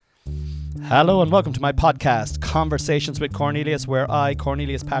Hello and welcome to my podcast, Conversations with Cornelius, where I,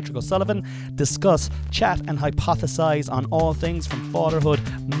 Cornelius Patrick O'Sullivan, discuss, chat and hypothesize on all things from fatherhood,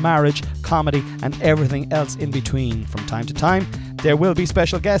 marriage, comedy and everything else in between. From time to time, there will be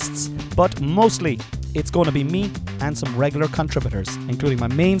special guests, but mostly it's going to be me and some regular contributors, including my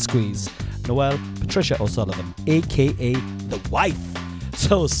main squeeze, Noelle Patricia O'Sullivan, aka the wife.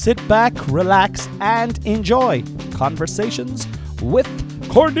 So sit back, relax and enjoy Conversations with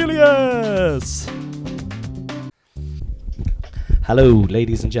Cornelius. Hello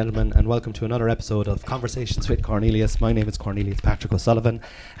ladies and gentlemen, and welcome to another episode of Conversations with Cornelius. My name is Cornelius Patrick O'Sullivan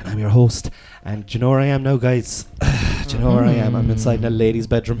and I'm your host. And do you know where I am now, guys? Do you know where I am? I'm inside in a lady's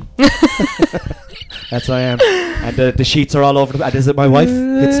bedroom. That's where I am. And the sheets are all over the bed. Is it my wife?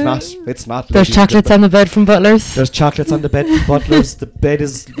 It's not. There's chocolates on the bed from Butlers. There's chocolates on the bed from Butlers. The bed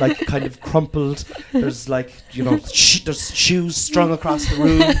is like kind of crumpled. There's like, you know, there's shoes strung across the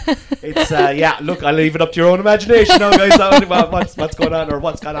room. It's, yeah, look, I'll leave it up to your own imagination now, guys. What's going on or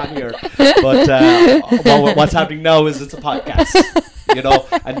what's gone on here. But what's happening now is it's a podcast. You know,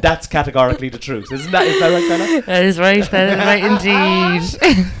 and that's categorically the truth. Is that right, Bella? That is right indeed.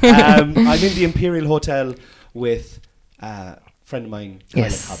 I'm in the Imperial Hotel with a friend of mine,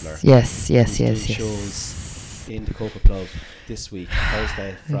 Cobbler. Yes. Shows in the Coca Club this week,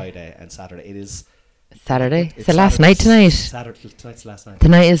 Thursday, Friday and Saturday. It is Saturday. It's the last night tonight. Tonight's the last night.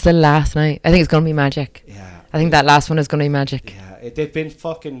 Tonight is the last night. I think it's going to be magic. Yeah. I think that last one is going to be magic. Yeah. They've been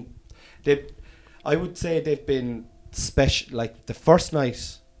fucking... I would say they've been... special. Like the first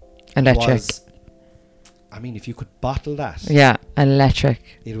night electric. I mean, if you could bottle that. Yeah,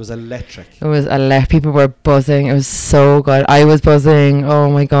 electric. It was electric. It was people were buzzing. It was so good. I was buzzing. Oh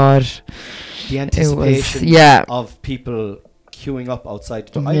my god. The anticipation of people queuing up outside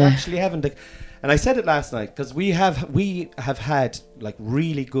the door. I actually haven't, and I said it last night because we have had like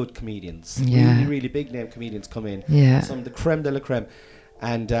really good comedians, really big name comedians come in. Yeah. Some of the creme de la creme,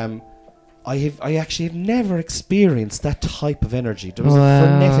 and I actually have never experienced that type of energy. There was a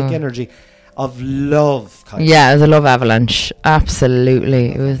frenetic energy of love. It was a love avalanche.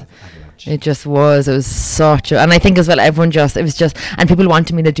 Absolutely. It just was. It was such a... And I think as well, it was just... And people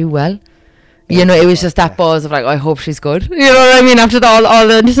wanted me to do well. You know, it was just that buzz of like, I hope she's good. You know what I mean? After all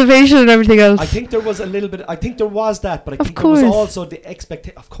the anticipation and everything else. I think there was a little bit... I think there was that, but I think there was also the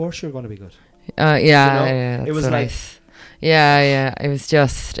expectation... Of course you're going to be good. Yeah, it was nice. Yeah. It was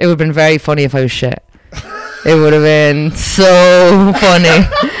just... It would have been very funny if I was shit. It would have been so funny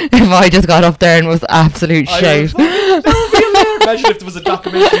if I just got up there and was absolute shite. Imagine if there was a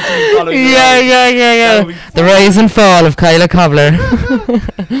documentary following you. Yeah. The rise and fall of Cobbler.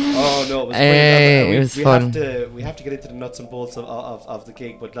 Oh no, it was it was fun. We have to get into the nuts and bolts of the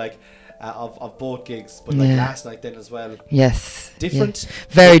gig, but like... Of both gigs, but like last night then as well. Yes. Different? Yeah.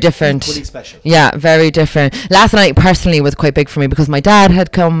 Very different. Equally special. Yeah, very different. Last night personally was quite big for me because my dad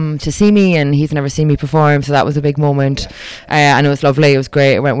had come to see me and he's never seen me perform, so that was a big moment. And it was lovely, it was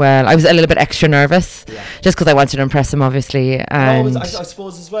great, it went well. I was a little bit extra nervous just because I wanted to impress him, obviously. And I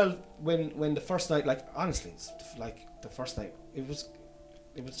suppose as well, when the first night, like honestly, like the first night, it was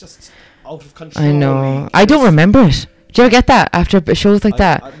just out of control. I know. I don't remember it. Do you ever get that after shows like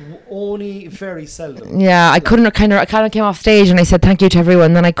that? Only very seldom. Yeah, I kind of came off stage and I said thank you to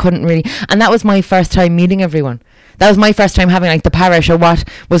everyone. Then I couldn't really, and that was my first time meeting everyone. That was my first time having like the parish or what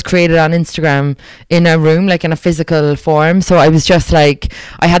was created on Instagram in a room, like in a physical form. So I was just like,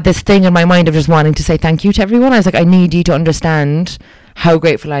 I had this thing in my mind of just wanting to say thank you to everyone. I was like, I need you to understand how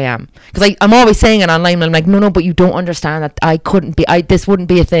grateful I am, because I'm always saying it online and I'm like, no, but you don't understand that this wouldn't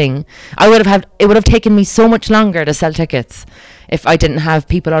be a thing. It would have taken me so much longer to sell tickets if I didn't have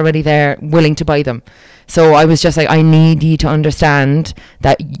people already there willing to buy them. So I was just like, I need you to understand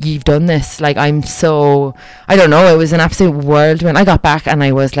that you've done this. Like, I don't know, it was an absolute whirlwind. I got back and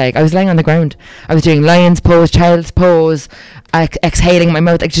I was laying on the ground. I was doing lion's pose, child's pose, exhaling my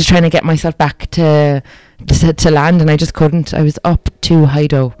mouth, like just trying to get myself back to land, and I just couldn't. I was up too high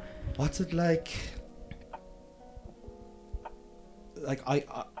dough. What's it like? Like how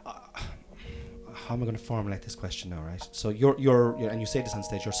am I going to formulate this question now, right? So you're and you say this on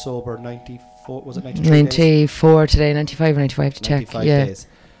stage, you're sober 94, was it 94 days? Today, 95 or 95 to 95 check. Days.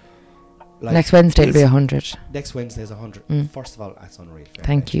 Like next Wednesday it'll be 100. Next Wednesday is 100. First of all, that's unreal.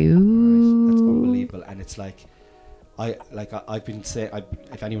 Thank you. Right? That's unbelievable, and it's like I've been saying,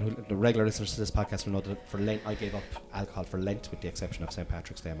 if anyone the regular listeners to this podcast will know that for Lent I gave up alcohol for Lent, with the exception of St.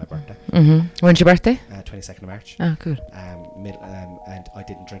 Patrick's Day and my birthday. When's your birthday? 22nd of March. Oh, good. And I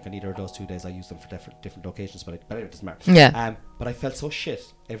didn't drink on either of those 2 days. I used them for different occasions, but it doesn't matter. Yeah. But I felt so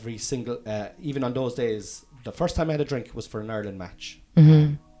shit every single, even on those days. The first time I had a drink was for an Ireland match,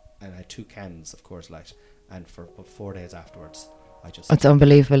 and I had 2 cans of Coors Light, and for about 4 days afterwards, It's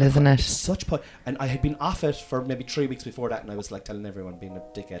unbelievable, isn't it? It's such and I had been off it for maybe 3 weeks before that, and I was like telling everyone, being a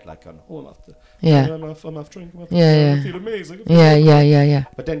dickhead, like, I'm off the, I'm off drinking, I feel amazing. Yeah.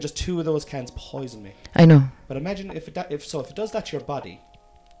 But then just 2 of those cans poisoned me. I know. But imagine if it does that to your body,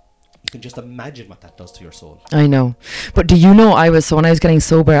 you can just imagine what that does to your soul. I know. But do you know, when I was getting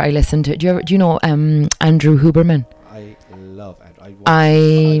sober, I listened to, do you know Andrew Huberman? I love Andrew.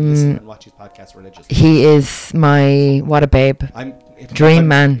 I listen and watch his podcast religiously. He is what a babe. Dream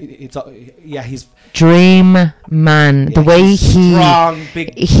man. He's dream man. The way strong,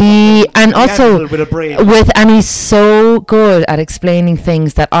 big, and also with a brain. And he's so good at explaining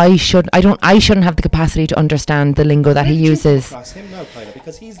things that I shouldn't have the capacity to understand the lingo that he uses. Across him now, kind of,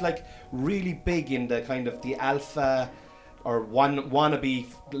 because he's like really big in the kind of the alpha or wannabe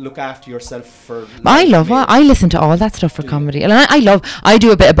look after yourself for. I listen to all that stuff for comedy, and I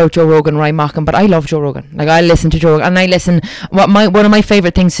do a bit about Joe Rogan where I mock him, but I love Joe Rogan. Like, I listen to Joe Rogan, and one of my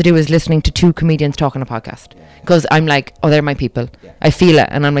favorite things to do is listening to 2 comedians talk on a podcast, because I'm like, oh, they're my people. I feel it,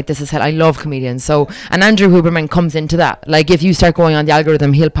 and I'm like, this is hell. I love comedians. So, and Andrew Huberman comes into that. Like, if you start going on the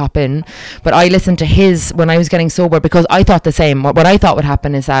algorithm, he'll pop in. But I listened to his when I was getting sober, because I thought the same. What I thought would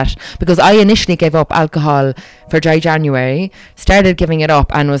happen is that, because I initially gave up alcohol for dry January, started giving it up,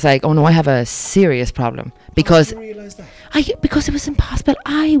 and was like, oh no, I have a serious problem, because how did you realise that? Because it was impossible.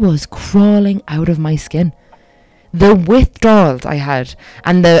 I was crawling out of my skin. The withdrawals I had,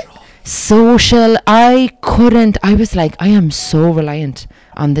 and the social, I was like, I am so reliant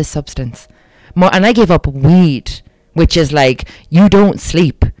on this substance. And I gave up weed, which is like, you don't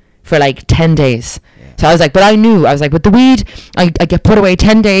sleep for like 10 days. So I was like, with the weed, I get put away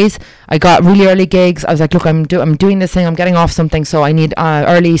 10 days. I got really early gigs. I was like, look, I'm doing this thing. I'm getting off something. So I need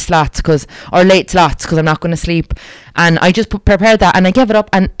early slots or late slots, because I'm not going to sleep. And I just prepared that, and I gave it up,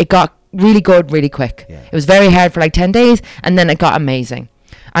 and it got really good really quick. Yeah. It was very hard for like 10 days, and then it got amazing.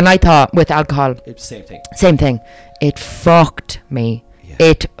 And I thought with alcohol, same thing. It fucked me.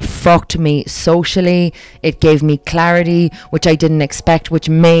 It fucked me socially. It gave me clarity, which I didn't expect, which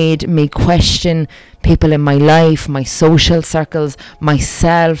made me question people in my life, my social circles,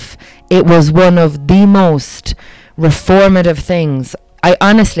 myself. It was one of the most reformative things. I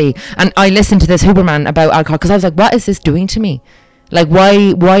honestly, and I listened to this Huberman about alcohol, because I was like, what is this doing to me? Like,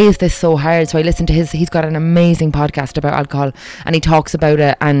 why is this so hard? So I listened to he's got an amazing podcast about alcohol, and he talks about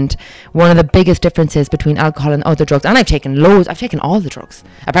it. And one of the biggest differences between alcohol and other drugs, and I've taken all the drugs,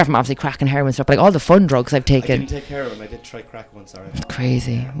 apart from obviously crack and heroin and stuff, but like all the fun drugs I've taken. I didn't take heroin, I did try crack once, alright. It's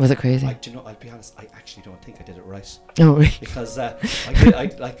crazy. Was it crazy? I'll be honest, I actually don't think I did it right. Oh, really? Because I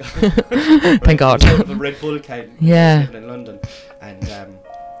like thank God. I was a Red Bull can living in London, and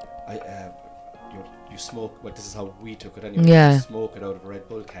you smoke. Well, this is how we took it anyway. Yeah. You smoke it out of a Red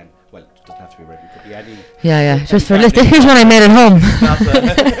Bull can. Well, it doesn't have to be Red Bull. It could be any. Yeah. Just for listen. Here's one I made at home.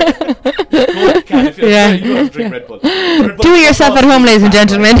 Can if you have to drink Red Bull. Do it yourself at home, ladies and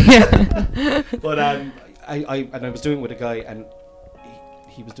gentlemen. Yeah. But I was doing it with a guy, and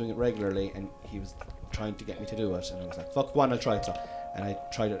he was doing it regularly, and he was trying to get me to do it, and I was like, fuck one, I'll try it. So, and I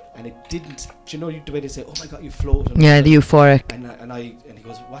tried it, and it didn't. Do you know the way they say, oh my God, you float? And yeah, the euphoric. And he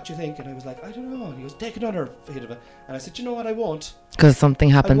goes, what do you think? And I was like, I don't know. And he goes, take another hit of it. And I said, you know what, I won't. Because something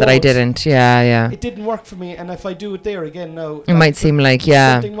happened that I didn't. Yeah. It didn't work for me, and if I do it there again now, it might seem like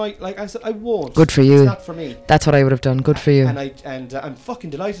something might, like I said, I won't. Good for you. It's not for me. That's what I would have done. Good for you. And I'm fucking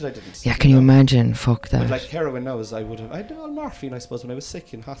delighted I didn't. Yeah, can you imagine? Fuck that. But like heroin now, I had all morphine, I suppose, when I was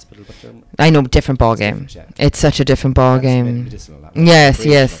sick in hospital. But I know, different ball game. Yeah. It's such a different ball game. Yes,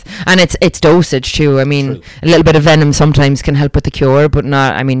 and it's dosage too. I mean, true. A little bit of venom sometimes can help with the cure, but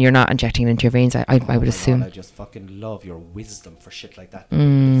not. I mean, you're not injecting it into your veins. I would assume. God, I just fucking love your wisdom for shit like that. The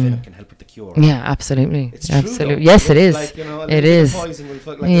venom can help with the cure. Yeah, absolutely. It's absolutely. True, yes, it is. Like, you know, it is.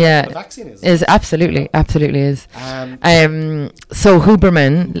 The vaccine is absolutely is. So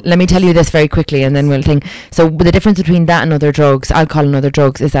Huberman, let me tell you this very quickly, and then we'll think. So the difference between that and other drugs, alcohol and other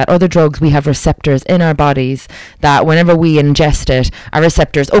drugs, is that other drugs, we have receptors in our bodies that whenever we ingest it, our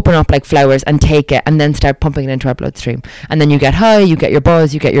receptors open up like flowers and take it, and then start pumping it into our bloodstream, and then you get high, you get your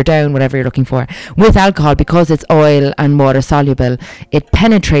buzz, you get your down, whatever you're looking for. With alcohol, because it's oil and water soluble, it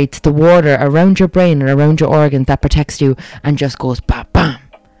penetrates the water around your brain and around your organs that protects you, and just goes bam bam,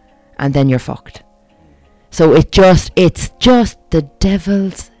 and then you're fucked. So it's just the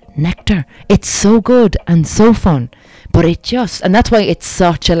devil's nectar. It's so good and so fun, but and that's why it's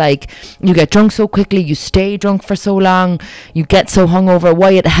such a, like, you get drunk so quickly, you stay drunk for so long, you get so hungover.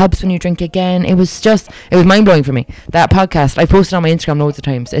 Why it helps when you drink again. It was mind blowing for me. That podcast, I posted on my Instagram loads of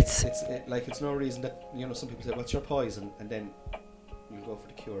times. It's no reason that, you know, some people say, what's your poison, and then you you'll go for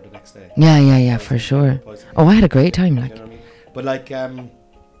the cure the next day. Yeah, for sure. Oh, I had a great time, like. You know what I mean? But like,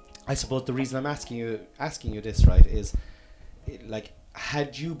 I suppose the reason I'm asking you this, right, is like,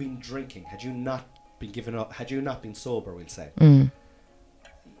 had you been drinking, had you not been given up, had you not been sober, we'll say,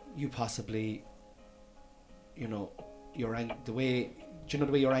 you possibly, you know, the way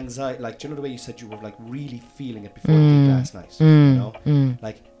your anxiety, like, do you know the way you said you were like really feeling it before the gig last night, you know,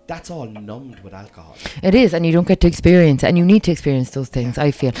 like that's all numbed with alcohol. It is, and you don't get to experience it, and you need to experience those things.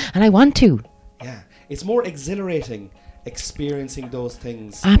 I feel, and I want to. Yeah, it's more exhilarating experiencing those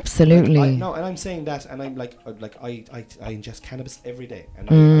things. Absolutely. Like, no, and I'm saying that, and I'm like I ingest cannabis every day,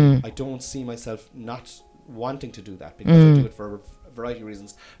 and I don't see myself not wanting to do that, because I do it for a variety of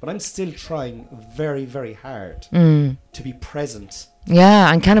reasons, but I'm still trying very, very hard to be present.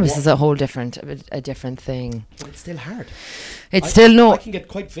 Yeah, and cannabis is a whole different thing. But it's still hard. I can get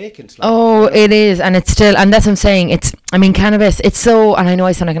quite vacant. Like, you know? It is, and it's still, and that's what I'm saying. Cannabis, it's so, and I know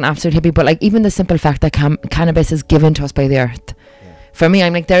I sound like an absolute hippie, but like even the simple fact that cannabis is given to us by the earth. Yeah. For me,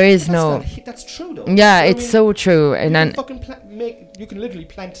 I'm like, there is that's true though. Yeah, it's so true. And then you can literally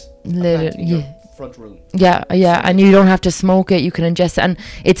plant front room. Yeah, and you don't have to smoke it. You can ingest it, and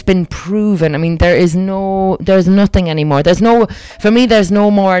it's been proven. I mean, there's nothing anymore. For me, there's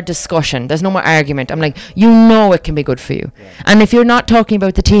no more discussion. There's no more argument. I'm like, it can be good for you. Yeah. And if you're not talking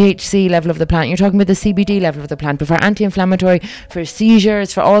about the THC level of the plant, you're talking about the CBD level of the plant. But for anti-inflammatory, for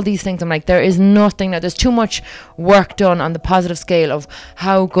seizures, for all these things, I'm like, there is nothing. There's too much work done on the positive scale of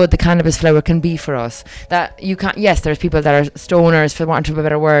how good the cannabis flower can be for us. That you can't. Yes, there's people that are stoners, for want of a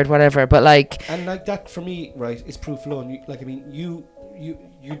better word, whatever. But like. And like that for me, right, is proof alone. You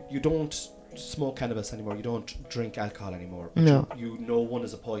don't smoke cannabis anymore. You don't drink alcohol anymore. But no. You know one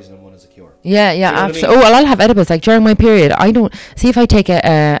is a poison and one is a cure. Yeah, absolutely. I mean? Oh, well, I'll have edibles. Like during my period, I don't see if I take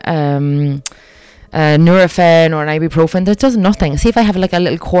a Nurofen or an ibuprofen. That does nothing. See if I have like a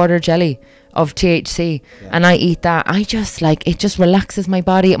little quarter jelly of THC and I eat that, I just like, it just relaxes my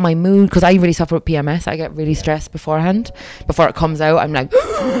body, my mood, because I really suffer with PMS. I get really stressed beforehand, before it comes out. I'm like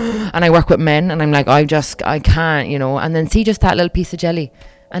and I work with men, and I'm like, I can't, you know. And then see just that little piece of jelly,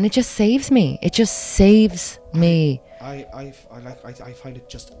 and it just saves me. I find it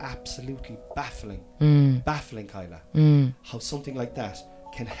just absolutely baffling, Kyla, how something like that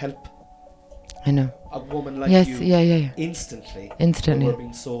can help. I know. A woman like you instantly we're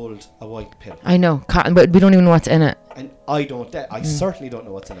being sold a white pill. I know, but we don't even know what's in it. And I don't. I certainly don't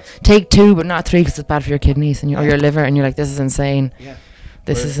know what's in it. Take 2, but not 3, because it's bad for your kidneys and or your liver, and you're like, this is insane. Yeah.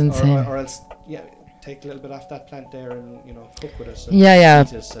 This is insane. Or else, take a little bit off that plant there and, cook with it. Yeah.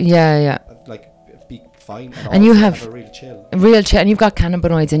 Like, be fine. And you have a real chill, and you've got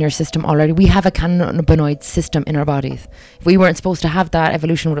cannabinoids in your system already. We have a cannabinoid system in our bodies. If we weren't supposed to have that,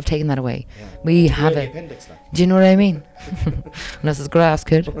 evolution would have taken that away. Yeah. We have it. Appendix, like. Do you know what I mean? Unless it's grass,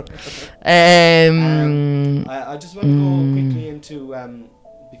 kid. I just want to go quickly into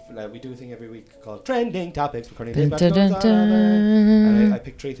we do a thing every week called Trending Topics for Cornelius. And I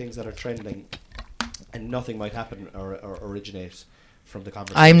pick 3 things that are trending, and nothing might happen or originate from the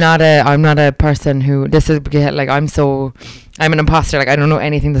conversation. I'm not a person who, this is like, I'm an imposter. Like, I don't know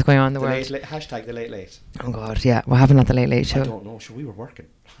anything that's going on in the world. Hashtag the late late. Oh God, yeah. What happened at the late show? I don't know. Sure, we were working.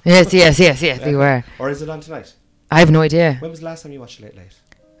 Yes, we were. Or is it on tonight? I have no idea. When was the last time you watched Late Late?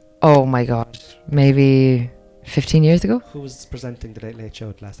 Oh my God, maybe 15 years ago. Who was presenting the Late Late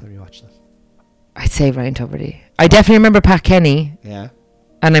Show the last time you watched it? I'd say Ryan Tubridy. I definitely remember Pat Kenny. Yeah.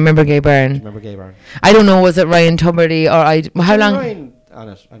 And I remember Gay Byrne. I don't know, was it Ryan Tubridy or how long? Ryan on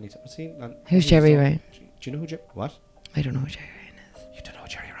it. I need to see. Who's Jerry Ryan? Do you know who what? I don't know who Jerry Ryan is. You don't know who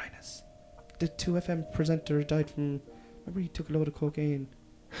Jerry Ryan is? The 2FM presenter died from. Remember, he took a load of cocaine.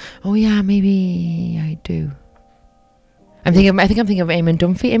 Oh yeah, maybe I do. I think I'm thinking of Eamon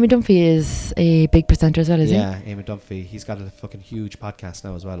Dunphy. Eamon Dunphy is a big presenter as well, is he? Yeah, Eamon Dunphy. He's got a fucking huge podcast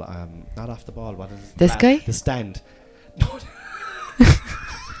now as well. Not Off the Ball. What is it? This guy? The Stand.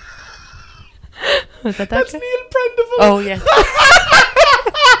 Was that's Neil Prendeville. Oh yes.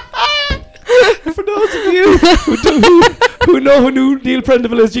 For those of you who know who Neil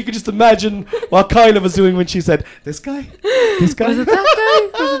Prendeville is, you can just imagine what Kyla was doing when she said, "This guy." Was it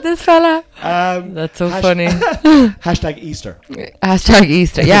that guy? Was it this fella? That's so funny. Hashtag Easter. Hashtag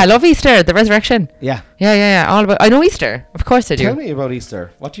Easter. Yeah, I love Easter. The resurrection. Yeah. All about. I know Easter. Of course I do. Tell me about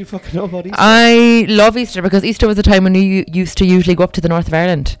Easter. What do you fucking know about Easter? I love Easter because Easter was a time when you used to usually go up to the north of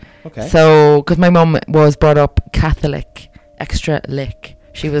Ireland. Okay. So, because my mum was brought up Catholic, extra lick.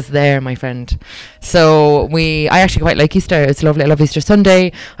 She was there, my friend. So I actually quite like Easter. It's lovely. I love Easter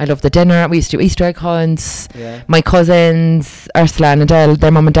Sunday. I love the dinner. We used to do Easter egg hunts. Yeah. My cousins, Ursula and Adele,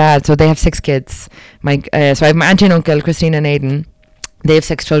 their mum and dad, so they have 6 kids. So I have my auntie and uncle, Christine and Aidan. They have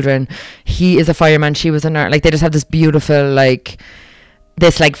 6 children. He is a fireman. She was a nurse. Like, they just have this beautiful, like,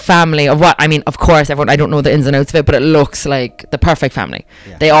 this like family of what I mean. Of course, everyone. I don't know the ins and outs of it, but it looks like the perfect family.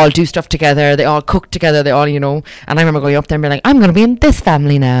 Yeah. They all do stuff together. They all cook together. They all, you know. And I remember going up there and being like, I'm going to be in this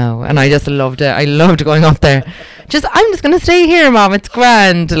family now, and I just loved it. I loved going up there. I'm just going to stay here, Mom. It's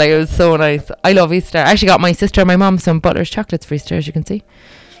grand. Like, it was so nice. I love Easter. I actually got my sister and my mom some Butler's chocolates for Easter, as you can see.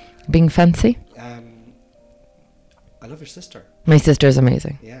 Being fancy. I love your sister. My sister is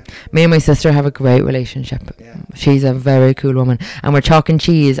amazing. Yeah. Me and my sister have a great relationship. Yeah. She's a very cool woman. And we're chalk and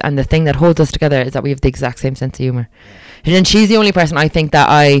cheese. And the thing that holds us together is that we have the exact same sense of humour. Yeah. And she's the only person I think that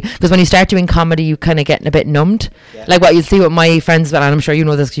because when you start doing comedy, you kind of get a bit numbed. Yeah. Like what you see with my friends, and I'm sure you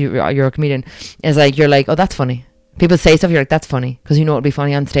know this 'cause you're a comedian, is like, you're like, oh, that's funny. People say stuff, you're like, that's funny, because you know it'll be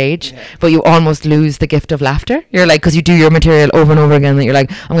funny on stage, but you almost lose the gift of laughter. You're like, because you do your material over and over again, that you're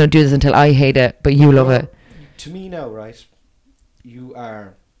like, I'm going to do this until I hate it, but you love it. To me now, right, you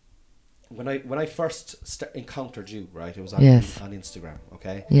are, when I first encountered you, right, it was on Instagram,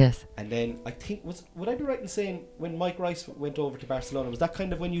 okay? Yes. And then I think, would I be right in saying when Mike Rice went over to Barcelona, was that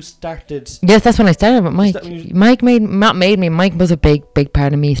kind of when you started? Yes, that's when I started with Mike. Mike was a big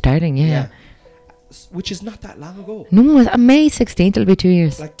part of me starting, yeah. Which is not that long ago. No, May 16th, it'll be 2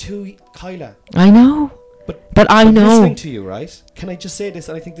 years. Like Kyla. I know. But I know. Listening to you, right? Can I just say this?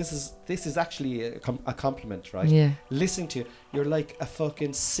 And I think this is actually a compliment, right? Yeah. Listening to you, you're like a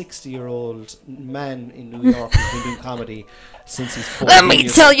fucking 60-year-old man in New York who's been doing comedy since he's 14 Let me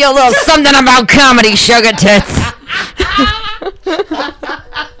tell you a little something about comedy, sugar tits.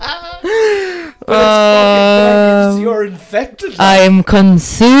 You're infected. I'm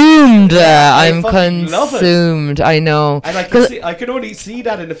consumed. I'm consumed. I know. And I can only see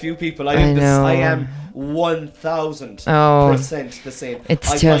that in a few people. I am 1000% the same. I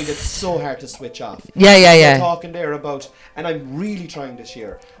find it so hard to switch off. Yeah. You're talking there about, and I'm really trying this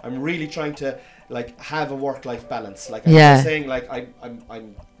year. I'm really trying to like have a work-life balance. Like I'm saying, like I'm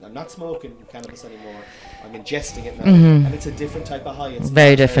not smoking cannabis anymore. I'm ingesting it now, and it's a different type of high. It's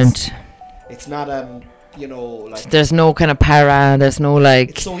very different. It's not like there's no kind of para. There's no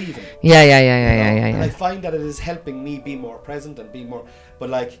like. It's so even. Yeah. And I find that it is helping me be more present and be more. But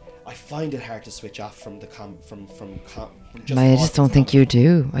like, I find it hard to switch off from the I just don't think you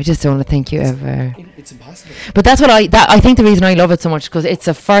do. I just don't think you ever. It's impossible. But that's what I think the reason I love it so much, because it's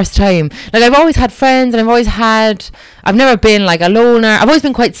the first time. Like, I've always had friends, and I've never been like a loner. I've always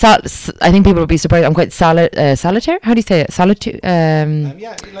been quite I think people would be surprised. I'm quite solitaire. How do you say it? Solitude.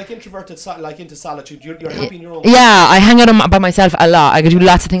 Like introverted, like into solitude. You're happy in your own. Yeah, I hang out by myself a lot. I could do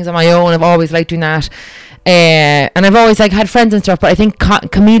lots of things on my own. I've always liked doing that. And I've always like had friends and stuff, but I think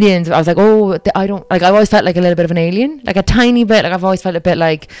comedians, I was like, I don't like. I've always felt like a little bit of an alien, like a tiny bit. Like I've always felt a bit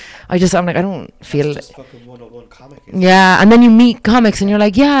like I'm like, I don't feel. That's just fucking 101 comic. Yeah, and then you meet comics, and you're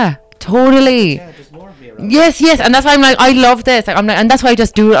like, yeah, totally. Yeah, there's more of me around. Yes, and that's why I'm like, I love this. Like, I'm like, and that's why I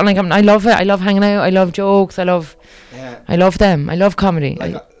just do it. I love it. I love hanging out. I love jokes. I love them. I love comedy.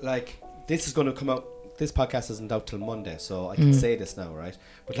 Like this is going to come out. This podcast isn't out till Monday, so I can say this now, right?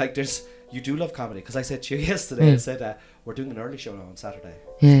 But like, you do love comedy, because I said to you yesterday, I said we're doing an early show now on Saturday.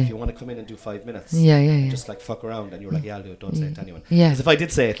 Yeah. So if you want to come in and do 5 minutes, just like fuck around, and you're like, yeah, I'll do it. Don't say it to anyone. Yeah. Because if I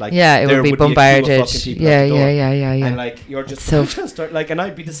did say it, like, it would be bombarded. Yeah. And like, you're just so like, and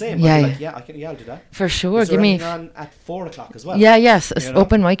I'd be the same. I'd be like, I'll do that. For sure. Give me on at 4:00 as well. Yeah. Yes.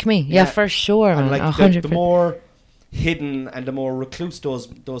 Open mic me. Yeah, for sure. And like, 100%. The more hidden and the more recluse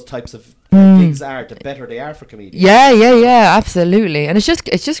those types of gigs are, the better they are for comedians. Yeah, absolutely. And it's just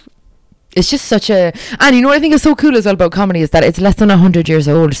such a, and you know what I think is so cool as well about comedy is that it's less than 100 years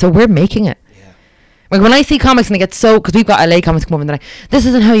old, so we're making it. Like, when I see comics and they get so, because we've got LA comics come over and they're like, this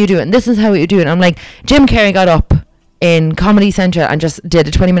isn't how you do it, and this is how you do it. And I'm like, Jim Carrey got up in Comedy Central and just did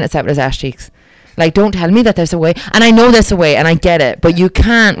a 20-minute set with his ass cheeks. Like, don't tell me that there's a way. And I know there's a way, and I get it, but you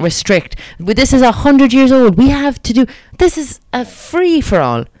can't restrict. But this is 100 years old. We have to do, this is a free for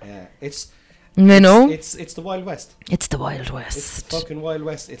all. Yeah, it's the Wild West. It's the Wild West. It's the fucking Wild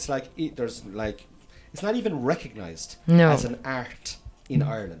West. It's like, there's like, it's not even recognised as an art in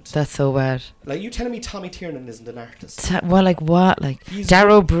Ireland. That's so bad. Like, you telling me Tommy Tiernan isn't an artist? Well, like what? Like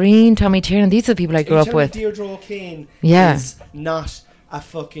Darrow Breen, Tommy Tiernan, these are the people I grew up with. Deirdre O'Kane is not a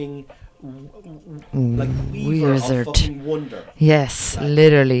fucking like weaver of fucking wonder. Yes,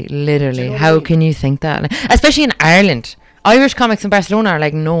 like, literally. How can you think that? Like, especially in Ireland. Irish comics in Barcelona are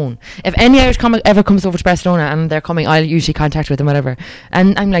like known. If any Irish comic ever comes over to Barcelona and they're coming, I'll usually contact with them, whatever.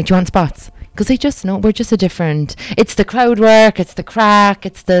 And I'm like, do you want spots? Because they just know we're just a different. It's the crowd work, it's the crack,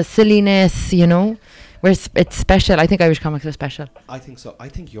 it's the silliness, you know. It's special. I think Irish comics are special. I think so. I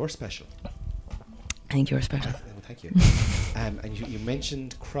think you're special. I think you're special. Thank you. And you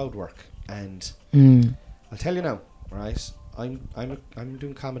mentioned crowd work, and I'll tell you now, right? I'm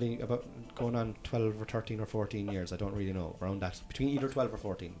doing comedy about going on 12 or 13 or 14 years. I don't really know, around that, between either 12 or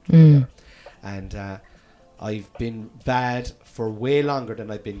 14. And I've been bad for way longer than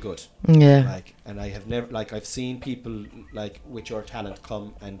I've been good. Yeah. Like, and I have never, like, I've seen people like with your talent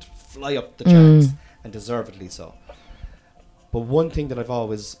come and fly up the charts, and deservedly so. But one thing that I've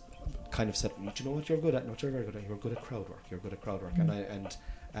always kind of said, you know what you're good at? No, you're very good at. You're good at crowd work. You're good at crowd work, and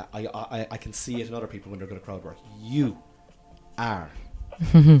I can see it in other people when they're good at crowd work. You are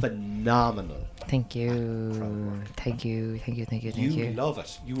phenomenal. Thank you. Thank you. You love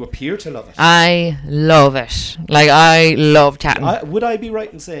it. You appear to love it. I love it. Like, I love chatting. Would I be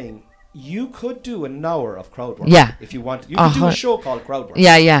right in saying you could do an hour of crowd work? Yeah. If you want. You could do a show called Crowd Work.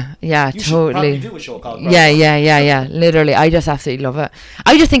 Yeah, you totally. should probably do a show called Crowd Work. Yeah. Literally, I just absolutely love it.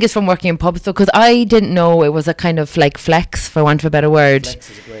 I just think it's from working in pubs, though, because I didn't know it was a kind of like flex, for want of a better word.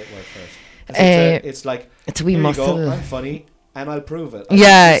 Flex is a great word for it. It's like, it's a wee here muscle. you go, I'm funny. And I'll prove it.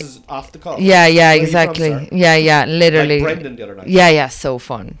 Yeah. This is off the cuff. Yeah, Where exactly. From, Yeah, literally. Like Brendan the other night. Yeah, so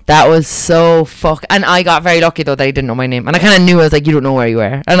fun. That was so And I got very lucky, though, that he didn't know my name. And I kind of knew, I was like, you don't know where you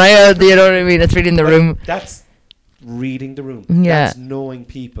were. And I, you know what I mean? It's reading the room. That's reading the room. Yeah. That's knowing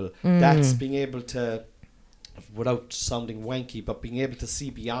people. That's being able to, without sounding wanky, but being able to see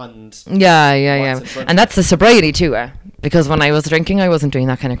beyond. Yeah. And that's the sobriety too, because when I was drinking, I wasn't doing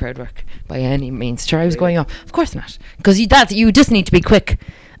that kind of crowd work by any means. Sure, I was going off. Of course not, because you just need to be quick.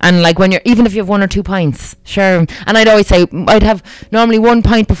 And like when even if you have 1 or 2 pints, sure. And I'd always say I'd have normally 1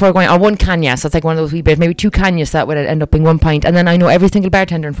 pint before going, or 1 canya. So it's like one of those wee bits, maybe 2 canyas. So that would end up being 1 pint. And then I know every single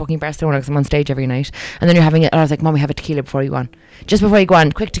bartender in fucking Barcelona, because I'm on stage every night. And then you're having it. I was like, Mom, we have a tequila before you go on. Just before you go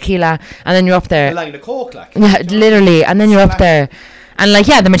on, quick tequila, and then you're up there. A line of coke, like. Yeah, literally. And then you're up there. And like,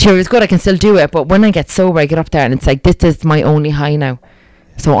 yeah, the material is good. I can still do it. But when I get sober, I get up there and it's like, this is my only high now.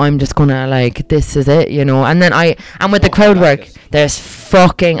 So I'm just gonna like, this is it, you know. And then and with the crowd work, there's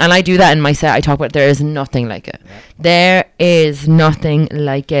and I do that in my set. I talk about there is nothing like it. Yeah. There is nothing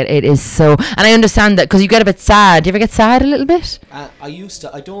like it. It is so, and I understand that because you get a bit sad. Do you ever get sad a little bit? I used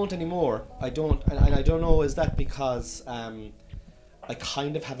to. I don't anymore. I don't, and I don't know. Is that because I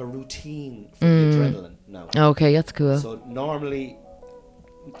kind of have a routine for the adrenaline now. Okay, that's cool. So normally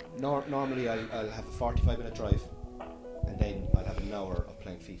I'll have a 45-minute drive, and then I'll have an hour of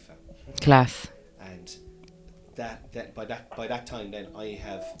playing FIFA. Class. And that by that time, then I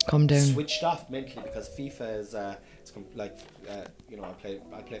have come down, switched off mentally, because FIFA is it's like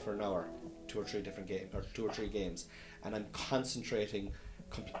I play for an hour, 2 or 3 different games, or 2 or 3 games, and I'm concentrating,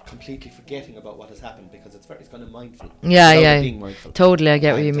 completely forgetting about what has happened, because it's kind of mindful. Being mindful. Totally, I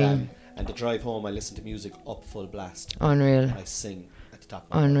get what you mean. And the drive home, I listen to music up full blast. Unreal. And I sing at the top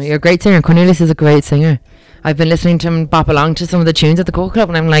of my voice. You're a great singer. Cornelius is a great singer. I've been listening to him bop along to some of the tunes at the Coke Club,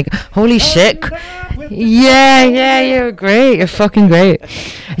 and I'm like, holy shit. Yeah, you're great. You're fucking great.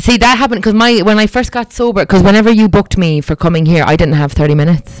 See, that happened because when I first got sober, because whenever you booked me for coming here, I didn't have 30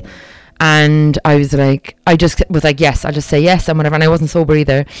 minutes. And I was like, yes, I'll just say yes and whatever. And I wasn't sober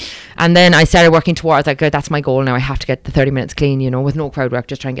either. And then I started working towards, like, that's my goal now. I have to get the 30 minutes clean, you know, with no crowd work,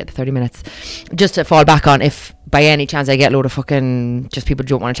 just try and get the 30 minutes. Just to fall back on if by any chance I get a load of fucking, just people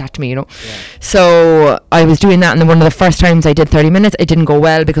don't want to chat to me, you know. Yeah. So I was doing that. And then one of the first times I did 30 minutes, it didn't go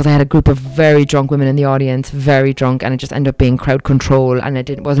well because I had a group of very drunk women in the audience, very drunk. And it just ended up being crowd control. And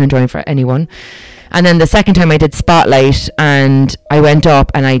wasn't enjoying for anyone. And then the second time I did Spotlight, and I went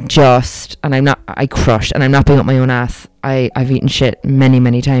up and I crushed, and I'm not being up my own ass. I've eaten shit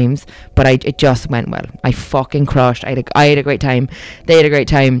many times, but it just went well. I fucking crushed. I had a great time. They had a great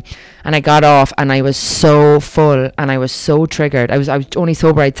time. And I got off and I was so full and I was so triggered. I was only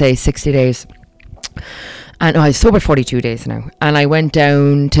sober, I'd say 60 days. And I was sober 42 days now. And I went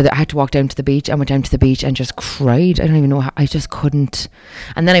down I had to walk down to the beach. I went down to the beach and just cried. I don't even know how, I just couldn't.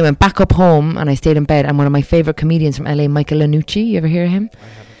 And then I went back up home and I stayed in bed. And one of my favourite comedians from LA, Michael Lanucci, you ever hear of him? I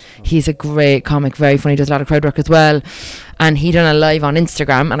haven't. He's a great comic, very funny, does a lot of crowd work as well. And he done a live on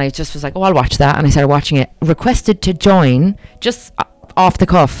Instagram. And I just was like, I'll watch that. And I started watching it. Requested to join, just off the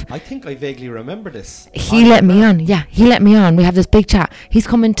cuff. I think I vaguely remember this. He let me on. Yeah, he let me on. We have this big chat. He's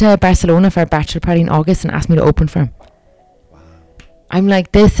coming to Barcelona for a bachelor party in August and asked me to open for him. Wow. I'm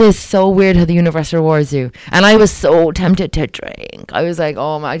like, this is so weird how the universe rewards you. And I was so tempted to drink. I was like,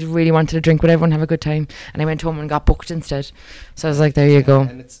 oh, I really wanted to drink with everyone, have a good time. And I went home and got booked instead. So I was like, there you go.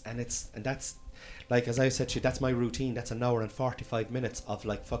 And that's like as I said to you, that's my routine. That's an hour and 45 minutes of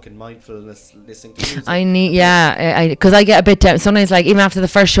like fucking mindfulness, listening to music. I need, because I get a bit down. Sometimes, like, even after the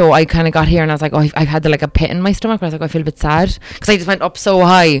first show, I kind of got here and I was like, oh, I've had like a pit in my stomach. Where I was like, I feel a bit sad because I just went up so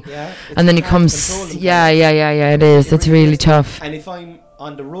high. Yeah, and then it comes. Yeah. It is. It's really tough. And if I'm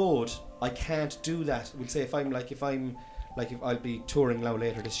on the road, I can't do that. We'll say if I'll be touring now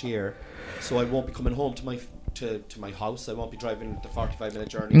later this year, so I won't be coming home to my house. I won't be driving the 45-minute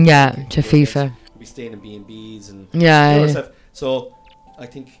journey. Yeah, to FIFA. I'll be staying in B&Bs and yeah. So I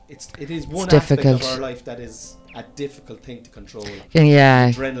think it is one difficult aspect of our life that is a difficult thing to control.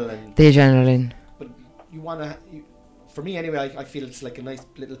 Yeah. The adrenaline. But you wanna, for me anyway, I feel it's like a nice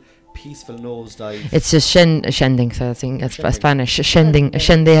little peaceful nosedive. It's just shending, so I think it's Spanish.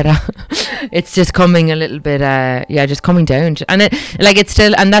 Shendera. It's just coming a little bit, just coming down. And it's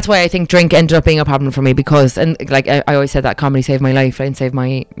still, and that's why I think drink ended up being a problem for me because, and like I always said that comedy saved my life and saved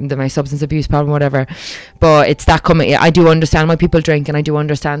my substance abuse problem, whatever. But it's that coming. I do understand why people drink, and I do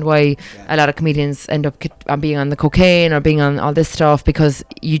understand why a lot of comedians end up being on the cocaine or being on all this stuff because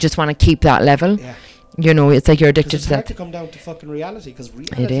you just want to keep that level. Yeah. You know, it's like you're addicted to that. It's hard to come down to fucking reality because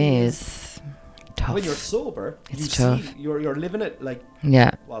reality it is tough. When you're sober, it's tough. You're living it like,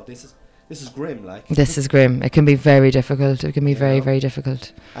 wow, this is grim. Like this is grim. It can be very difficult. It can be very, very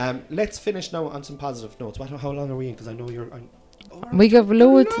difficult. Let's finish now on some positive notes. How long are we in? Because I know you're. We got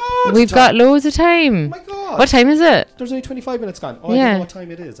loads. We've got loads of time. Oh my God! What time is it? There's only 25 minutes gone. Oh, I don't know what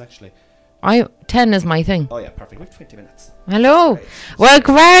time it is actually. 10 is my thing. Oh yeah, perfect. We have 20 minutes. Hello. Right. Well,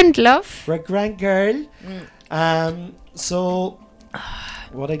 grand, love. We're grand, girl. So,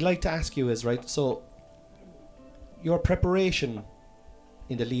 what I'd like to ask you is, right, so, your preparation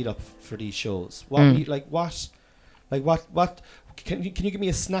in the lead up for these shows. Can you give me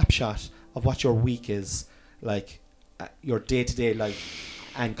a snapshot of what your week is, like, your day-to-day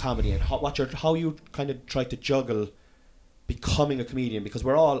life and comedy, and how you kind of try to juggle becoming a comedian, because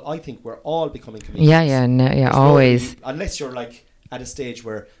I think we're all becoming comedians. Always. Unless you're like at a stage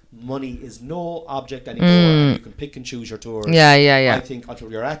where money is no object anymore and you can pick and choose your tours. I think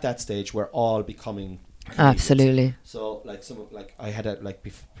until you're at that stage, we're all becoming comedians. Absolutely. So I had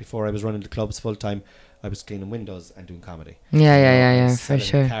before I was running the clubs full time, I was cleaning windows and doing comedy. For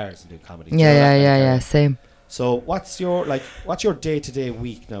sure. Cars and doing comedy. Same. So what's your day-to-day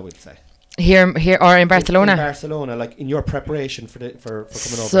week now, we'd say? Here or in Barcelona? In Barcelona, like in your preparation for coming over.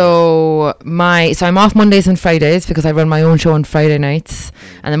 So I'm off Mondays and Fridays because I run my own show on Friday nights,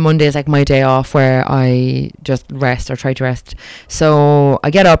 and then Monday is like my day off where I just rest or try to rest. So I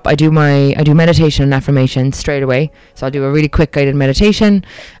get up, I do meditation and affirmations straight away. So I'll do a really quick guided meditation,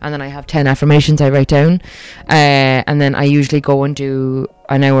 and then I have 10 affirmations I write down, and then I usually go and do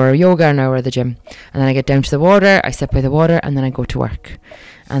an hour of yoga, an hour at the gym, and then I get down to the water, I sit by the water, and then I go to work.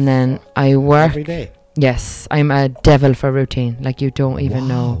 And then I work every day. Yes, I'm a devil for routine. Like you don't even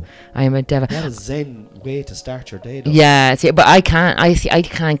know. I am a devil. What a zen way to start your day, though. Yeah, but I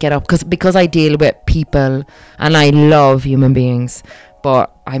can't get up because I deal with people and I love human beings.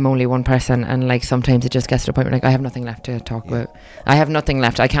 But I'm only one person, and like sometimes it just gets to the point where like I have nothing left to talk about. I have nothing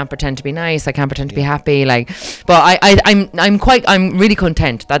left. I can't pretend to be nice. I can't pretend to be happy. Like, but I'm really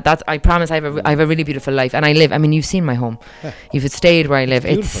content. That's I promise I have a really beautiful life, and I live. I mean, you've seen my home. Yeah. You've stayed where I live.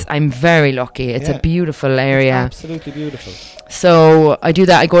 I'm very lucky. It's a beautiful area. It's absolutely beautiful. So I do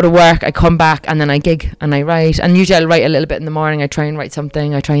that. I go to work. I come back, and then I gig and I write. And usually I'll write a little bit in the morning. I try and write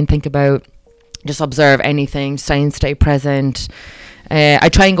something. I try and think about, just observe anything. Try and stay present. I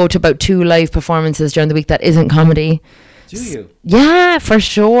try and go to about 2 live performances during the week that isn't comedy. Do you? Yeah, for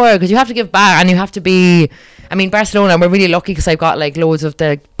sure. Because you have to give back, and you have to be. I mean, Barcelona, we're really lucky because I've got like loads of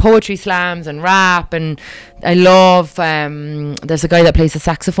the poetry slams and rap, and I love. There's a guy that plays the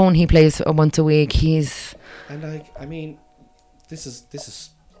saxophone. He plays once a week. And like, I mean, this is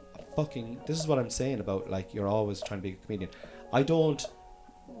what I'm saying about like you're always trying to be a comedian. I don't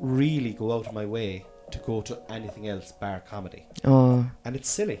really go out of my way to go to anything else bar comedy. Oh. And it's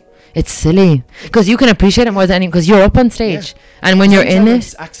silly. It's silly. Because you can appreciate it more than anything, because you're up on stage. Yeah. And when you're in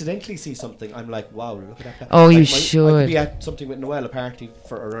it... I accidentally see something, I'm like, wow, look at that. Oh, like you should. I could be at something with Noelle, a party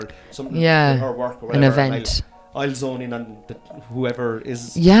or something with her work or whatever. An event. I'll zone in on whoever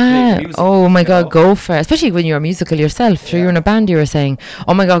is playing music. Oh my God, go for it. Especially when you're musical yourself. Sure, you're in a band, you were saying.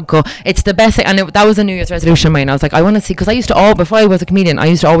 Oh my God, go. It's the best thing. And that was a New Year's resolution of mine. I was like, I want to see, because I used to before I was a comedian, I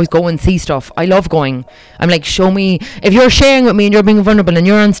used to always go and see stuff. I love going. I'm like, show me, if you're sharing with me and you're being vulnerable and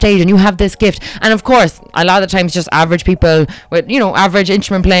you're on stage and you have this gift. And of course, a lot of the times just average people with, average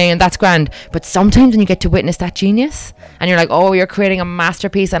instrument playing, and that's grand. But sometimes when you get to witness that genius and you're like, oh, you're creating a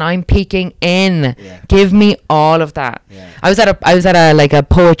masterpiece and I'm peeking in. Yeah. Give me all all of that. Yeah. I was at a like a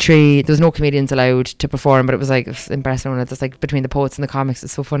poetry. There was no comedians allowed to perform, but it was like in Barcelona. It's like between the poets and the comics.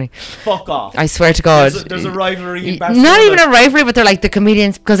 It's so funny. Fuck off. I swear to God. There's a rivalry in Barcelona. Not even a rivalry, but they're like the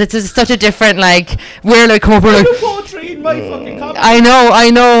comedians, because it's just such a different, like, we're like come up with like, poetry in my fucking comedy.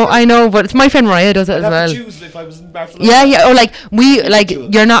 I know, but it's my friend Mariah does it as I'd well. have to choose if I was in Barcelona. Yeah. Or like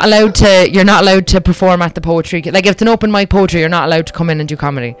you're not allowed to perform at the poetry. Like if it's an open mic poetry, you're not allowed to come in and do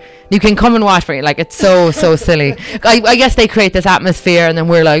comedy. You can come and watch me. Like it's so silly. I guess they create this atmosphere, and then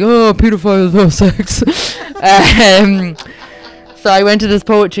we're like, oh, pedophiles, oh, sex. So I went to this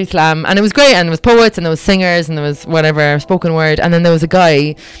poetry slam, and it was great, and there was poets, and there was singers, and there was whatever, spoken word, and then there was a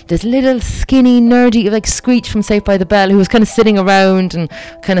guy, this little skinny nerdy, like Screech from Saved by the Bell, who was kind of sitting around and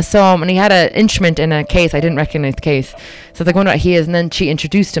kind of saw him, and he had an instrument in a case. I didn't recognize the case, so I was like, I wonder what he is. And then she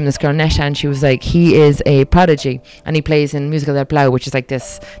introduced him, this girl Nesha, and she was like, he is a prodigy, and he plays in Musical del Blau, which is like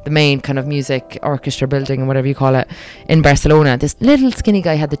the main kind of music orchestra building, and whatever you call it, in Barcelona. This little skinny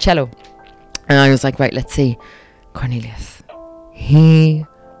guy had the cello, and I was like, right, let's see. Cornelius. I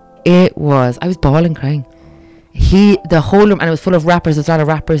was bawling, crying. The whole room, and it was full of rappers. There's a lot of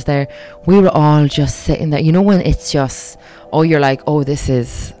rappers there. We were all just sitting there. You know when it's just, you're like, I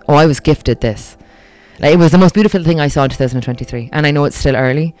was gifted this. Like, it was the most beautiful thing I saw in 2023. And I know it's still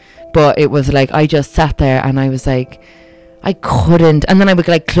early, but it was like, I just sat there and I was like, I couldn't. And then I would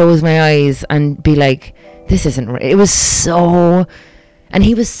like close my eyes and be like, this isn't right. It was so, and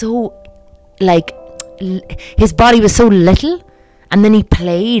he was so like, his body was so little. And then he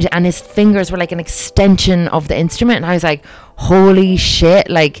played, and his fingers were like an extension of the instrument. And I was like, holy shit,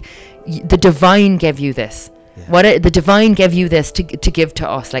 like, the divine gave you this. Yeah. The divine gave you this to give to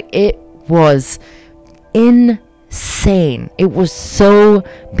us. Like, it was insane. It was so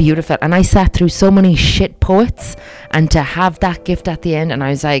beautiful. And I sat through so many shit poets, and to have that gift at the end, and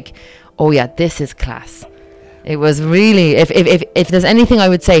I was like, oh yeah, this is class. It was really, if there's anything I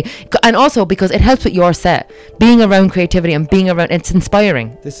would say, and also because it helps with your set, being around creativity and being around, it's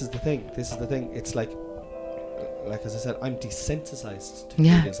inspiring. This is the thing. It's like as I said, I'm desensitized to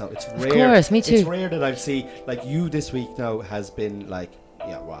comedians now. It's rare. Of course, me too. It's rare that I see, like, you this week now has been like,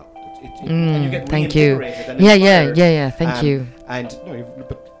 yeah, wow. And you get thank you. And yeah. Thank you. And no,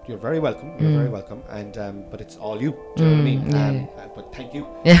 but you're very welcome. You're very welcome. And but it's all you. Do you know what I mean? Yeah. But thank you.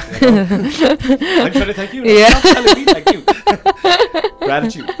 Yeah. You know? I'm trying to thank you. Yeah. Stop telling me thank you.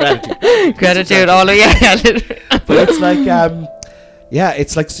 Gratitude. All of yeah. But it's like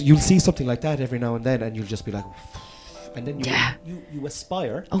it's like you'll see something like that every now and then, and you'll just be like, and then you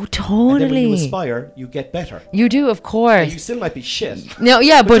aspire. Oh, totally. And then when you aspire, you get better. You do, of course. And you still might be shit. No,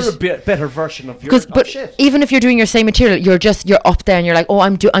 yeah, but you're a better version of your shit. Even if you're doing your same material, you're up there, and you're like, oh,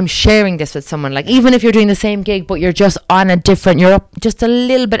 I'm sharing this with someone. Like, even if you're doing the same gig, but you're just on a different, you're up just a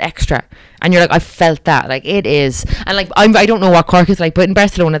little bit extra, and you're like, I felt that. Like, it is, and like, I don't know what Cork is like, but in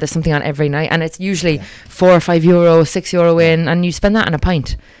Barcelona, there's something on every night, and it's usually €4 or €5, €6 in, and you spend that on a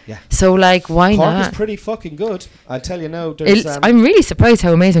pint. Yeah. So like, why Cork not? Cork is pretty fucking good. I'll tell you now. I'm really surprised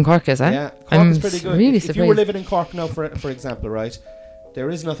how amazing Cork is. Yeah, Cork is pretty good. Really if you were living in Cork now, for example, right, there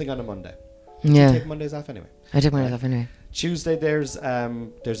is nothing on a Monday. Yeah. You take Mondays off anyway. I take Mondays off anyway. Tuesday there's a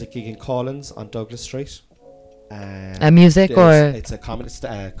gig in Collins on Douglas Street. A music or it's a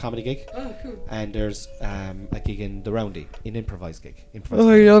comedy gig. Oh, cool. And there's a gig in the Roundy, an improvised gig. I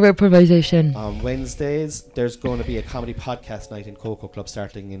love improvisation. On Wednesdays there's going to be a comedy podcast night in Coco Club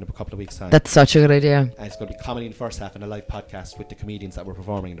starting in a couple of weeks' time. That's such a good idea. And it's going to be comedy in the first half and a live podcast with the comedians that were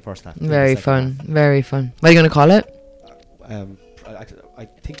performing in the first half. Very fun. Very fun. What are you going to call it? I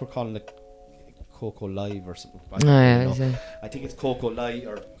think we're calling it Coco Live or something. I think it's Coco Live,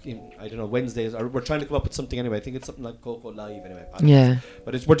 or I don't know, Wednesdays, or we're trying to come up with something anyway. I think it's something like Coco Live anyway. Yeah.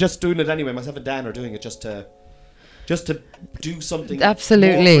 But we're just doing it anyway. Myself and Dan are doing it just to do something.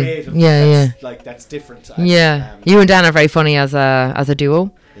 Absolutely. More creative. Yeah. Like that's different. Yeah. You and Dan are very funny as a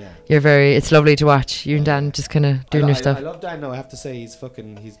duo. Yeah. It's lovely to watch. You and Dan just kind of doing your stuff. I love Dan now. I have to say he's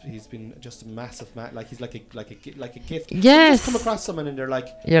been just a massive like he's like a gift. Yes. You just come across someone and they're like,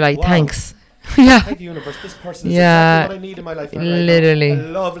 you're like, wow. Thanks. Yeah. Thank you, universe. This person is exactly what I need in my life. Literally. A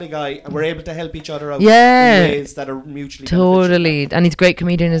lovely guy, and we're able to help each other out. Yeah. In ways that are mutually totally beneficial. And he's a great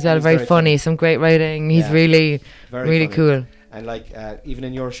comedian as well. Very funny. Some great writing. He's really cool. And like even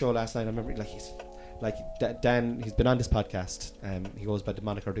in your show last night, I remember Dan. He's been on this podcast. He goes by the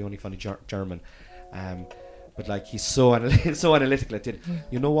moniker "The Only Funny German." But like he's so analytical.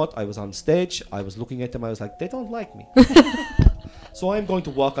 You know what? I was on stage. I was looking at them. I was like, they don't like me. So I'm going to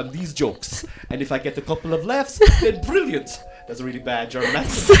walk on these jokes, and if I get a couple of laughs, then brilliant. That's a really bad German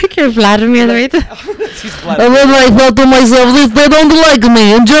accent. It's like you're Vladimir, right? And then I thought to myself, they don't like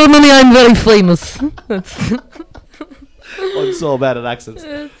me. In Germany, I'm very famous. I'm so bad at accents.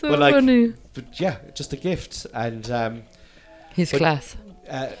 It's so But, like, funny. But yeah, just a gift. And He's but- class.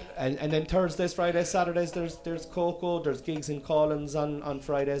 and then Thursdays, Fridays, Saturdays, there's Coco, there's gigs in Collins on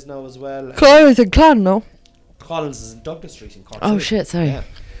Fridays now as well. Collins and Clan, no? Collins is in Douglas Street in Cork Oh, City. shit, sorry. Yeah.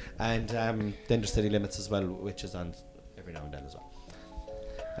 And then there's City Limits as well, which is on every now and then as well.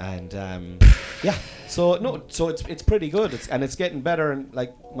 And yeah, so it's pretty good. It's getting better, and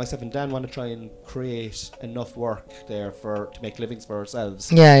like myself and Dan want to try and create enough work there to make livings for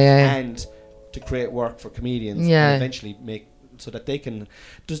ourselves. Yeah. And to create work for comedians. Yeah. And eventually make so that they can,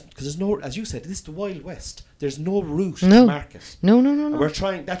 because there's no, as you said, this is the Wild West. There's no route to market. No. And we're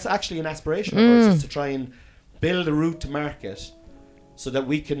trying. That's actually an aspiration of ours, is to try and build a route to market, so that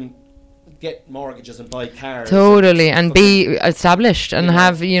we can get mortgages and buy cars. Totally, and be established and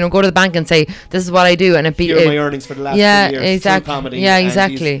have, go to the bank and say, this is what I do, and it be. Here are my earnings for the last 3 years. Exactly. Through comedy. Yeah, and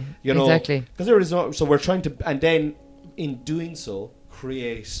exactly. these, exactly. Because there is no. So we're trying to, and then in doing so,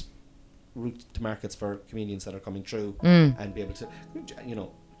 create route to markets for comedians that are coming through, and be able to,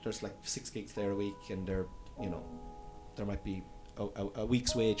 there's like 6 gigs there a week, and there might be a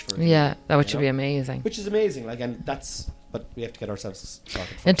week's wage for. Yeah, that would be amazing. Which is amazing, and but we have to get ourselves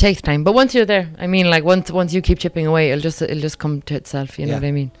started. It takes time, but once you're there, I mean, like once you keep chipping away, it'll just come to itself. You know what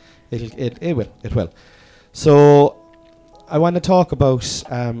I mean? It will. So I want to talk about.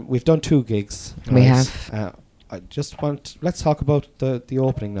 We've done 2 gigs. We right? have. Let's talk about the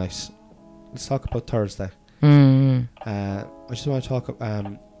opening night. Let's talk about Thursday. I just want to talk.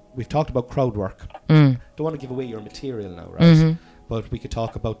 We've talked about crowd work. Don't want to give away your material now, right? But we could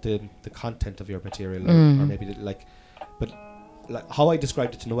talk about the content of your material, or maybe but how I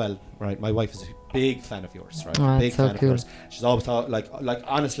described it to Noelle, right? My wife is a big fan of yours, right? Oh, big so fan cool. of yours. She's always thought, like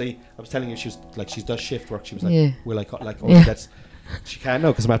honestly, I was telling you, she was like, she does shift work. She was like, we're like, that's. She can't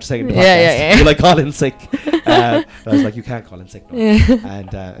know because I'm after saying the podcast. Yeah. You're like calling sick. I was like, you can't call in sick. No. And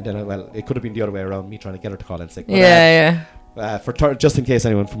then, it could have been the other way around, me trying to get her to call in sick. But, just in case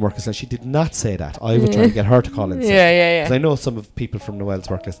anyone from work is like, she did not say that. I was trying to get her to call in sick. Because I know some of people from Noelle's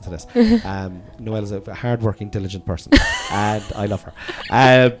work listen to this. Noelle is a hard-working, diligent person, and I love her.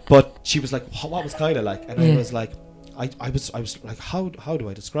 But she was like, what was Kyla like? And I was like, I was like, how do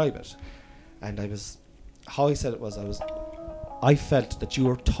I describe it? And how I said it was, I felt that you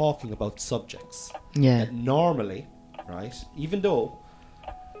were talking about subjects that normally, right, even though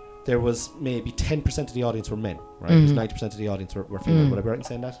there was maybe 10% of the audience were men, right, it was 90% of the audience were female. Would I be right in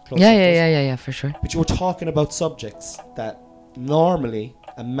saying that? Yeah, for sure. But you were talking about subjects that normally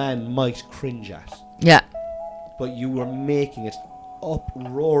a man might cringe at. Yeah. But you were making it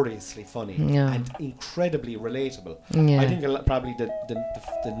uproariously funny and incredibly relatable. I think probably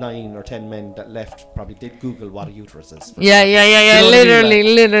the 9 or 10 men that left probably did Google what a uterus is. Yeah.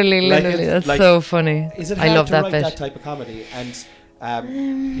 Literally. That's so funny. Is it I hard love to that write bit. that type of comedy? And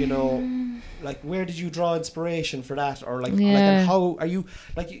where did you draw inspiration for that, or and how are you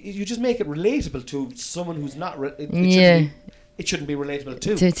you just make it relatable to someone who's not it shouldn't be relatable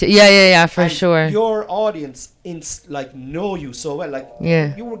to. For and sure. Your audience know you so well.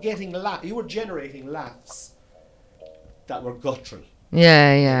 You were getting you were generating laughs that were guttural.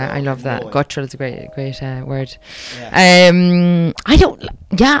 I love that. Guttural is a great word. I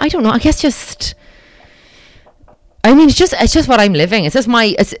don't know. I guess it's just what I'm living. It's just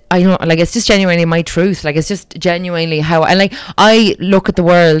it's just genuinely my truth. It's just genuinely how I look at the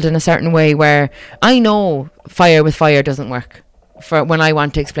world in a certain way where I know fire with fire doesn't work for when I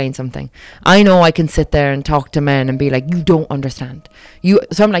want to explain something. I know I can sit there and talk to men and be like, you don't understand.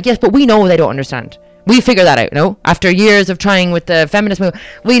 So I'm like, yes, but we know they don't understand. We figure that out, no? After years of trying with the feminist movement,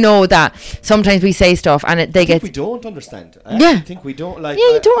 we know that sometimes we say stuff and we don't understand. I think we don't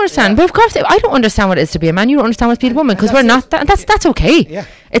you don't understand. But of course, I don't understand what it is to be a man. You don't understand what it's to be a woman because we're not that. And that's okay. Yeah.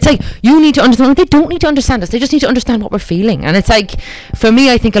 It's like, you need to understand. They don't need to understand us. They just need to understand what we're feeling. And it's like, for me,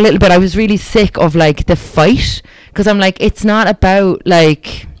 I think a little bit, I was really sick of the fight because I'm like, it's not about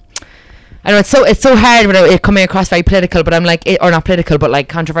I know it's so hard without it coming across very political, but I'm like, or not political, but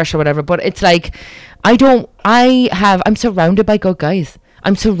controversial, whatever. But it's like, I'm surrounded by good guys.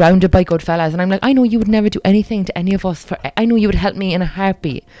 I'm surrounded by good fellas, and I'm like, I know you would never do anything to any of us. I know you would help me in a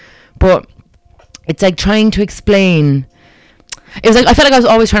heartbeat, but it's like trying to explain. It was like I felt like I was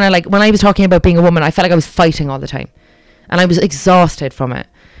always trying to when I was talking about being a woman, I felt like I was fighting all the time, and I was exhausted from it.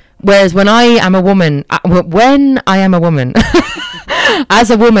 Whereas when I am a woman, as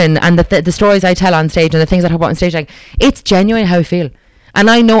a woman, and the stories I tell on stage and the things that I put on stage, it's genuine how I feel. And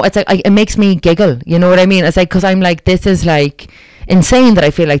I know it's it makes me giggle. You know what I mean? It's because I'm this is insane that I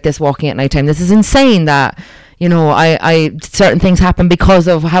feel like this walking at night time. This is insane that, you know, I certain things happen because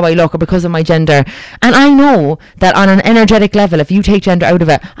of how I look or because of my gender. And I know that on an energetic level, if you take gender out of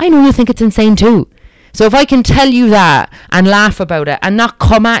it, I know you think it's insane too. So if I can tell you that and laugh about it and not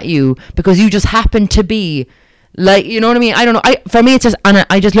come at you because you just happen to be like, you know what I mean? I don't know. For me, it's just,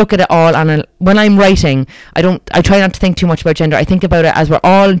 I just look at it all, and when I'm writing, I try not to think too much about gender. I think about it as we're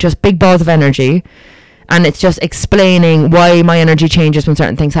all just big balls of energy, and it's just explaining why my energy changes when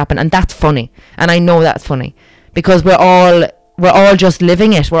certain things happen, and that's funny. And I know that's funny because we're all just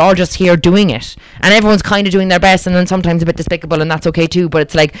living it. We're all just here doing it, and everyone's kind of doing their best, and then sometimes a bit despicable, and that's okay too. But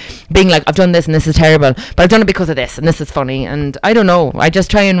it's like being like, I've done this and this is terrible, but I've done it because of this and this is funny. And I don't know, I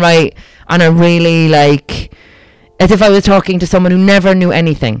just try and write on a really, like, as if I was talking to someone who never knew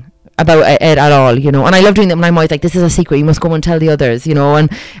anything about it at all, you know. And I love doing that when I'm always like, this is a secret, you must go and tell the others, you know. And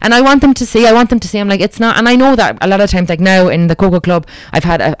I want them to see, I'm like, it's not. And I know that a lot of times, like now in the Coco Club, I've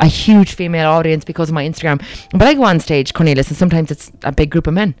had a huge female audience because of my Instagram, but I go on stage, Cornelius, and sometimes it's a big group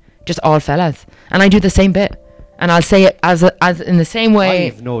of men, just all fellas, and I do the same bit, and I'll say it as in the same way. I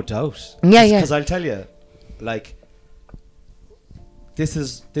have no doubt. Yeah. Because I'll tell you, like, this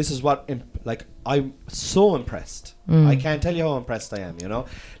is what like, I'm so impressed. I can't tell you how impressed I am, you know.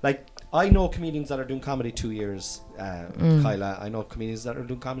 Like, I know comedians that are doing comedy 2 years, Kyla. I know comedians that are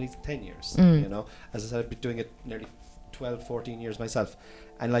doing comedy 10 years, you know. As I said, I've been doing it nearly 12, 14 years myself.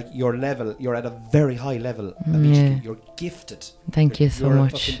 And like, your level, you're at a very high level. Yeah. You're gifted. Thank you so you're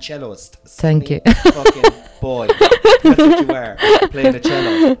much. You're a fucking celloist. Thank you. Fucking boy. That's what you are, playing a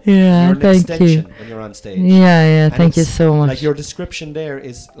cello. Yeah, you're an thank extension you. when you're on stage. Yeah, And thank you it's, so much. Like, your description there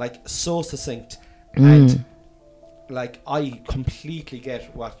is like so succinct, and like, I completely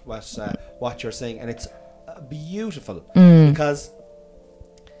get what you're saying, and it's beautiful because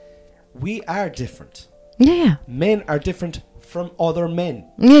we are different. Yeah. Men are different from other men.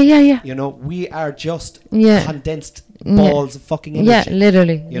 Yeah. You know, we are just Yeah. condensed balls of fucking energy. Yeah,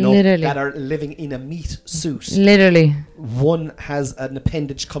 literally. You know, literally. that are living in a meat suit. Literally. One has an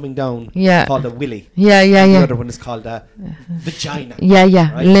appendage coming down called a willy. Yeah. The other one is called a vagina.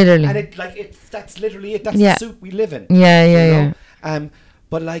 Yeah, right? literally. And that's literally it. That's the suit we live in. Yeah. You know?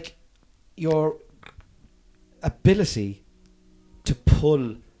 But like, your ability to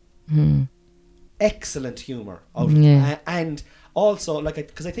pull excellent humor out, and also, like,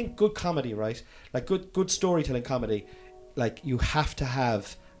 because I think good comedy, right? Like, good storytelling comedy, like, you have to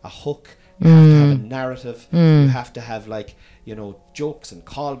have a hook, you have to have a narrative, you have to have, like, you know, jokes and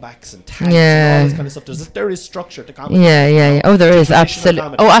callbacks and tags and all this kind of stuff. There is structure to comedy. Yeah. Oh, there is Traditional absolutely.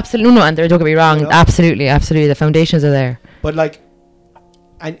 comedy. Oh, absolutely. No, and don't get me wrong. You know? Absolutely. The foundations are there. But like,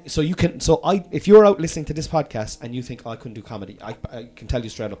 and so you can. So if you're out listening to this podcast and you think, I couldn't do comedy, I can tell you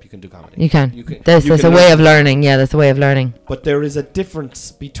straight up, you can do comedy. You can. There's a way of learning. Yeah, there's a way of learning. But there is a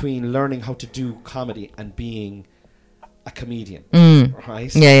difference between learning how to do comedy and being a comedian,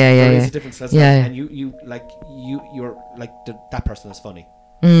 right? Yeah. There is a difference. That's Yeah. like, and you're like, that person is funny.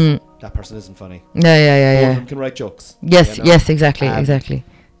 That person isn't funny. Yeah. Both of them can write jokes. Yes. You know? Yes. Exactly.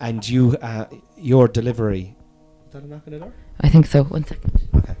 And your delivery. Is that a knock on the door? I think so. 1 second.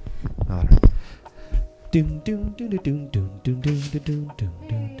 Okay. All right.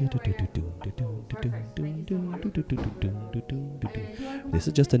 This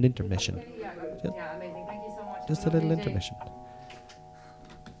is just an intermission. Yeah, amazing. Thank you so much. Just a little intermission.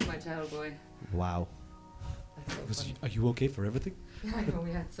 My child boy. Wow. Are you okay for everything? I know,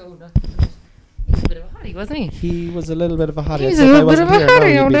 we had so nuts. He was a bit of a hottie, wasn't he? He was a little bit of a hottie. He was I'd say a if I little bit wasn't of a here now,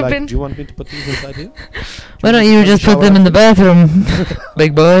 hottie, you'd I would be have like, been. do you want me to put these inside you? Why don't you just put them in the bathroom,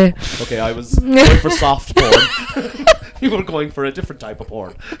 big boy? Okay, I was going for soft porn. You were going for a different type of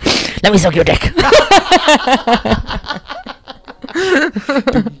porn. Let me suck your dick.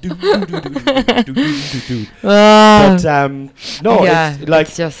 But no, yeah, it's like,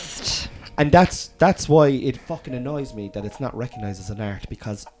 it's just, and that's why it fucking annoys me that it's not recognized as an art,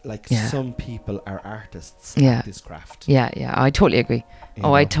 because like, some people are artists at this craft. Yeah, I totally agree. You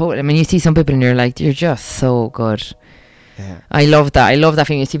I mean, you see some people and you're like, you're just so good. Yeah. I love that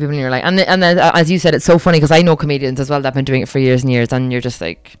feeling. You see people and you're like, and then, as you said, it's so funny because I know comedians as well that have been doing it for years and years, and you're just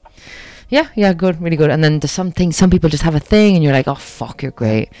like, yeah, good, really good. And then there's some people just have a thing and you're like, oh fuck, you're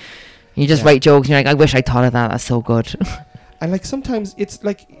great. You just write jokes and you're like, I wish I thought of that. That's so good. And like, sometimes it's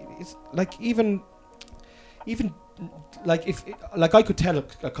like even like if like I could tell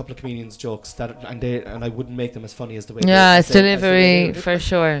a couple of comedians jokes and I wouldn't make them as funny as the way. Yeah, as it's delivery for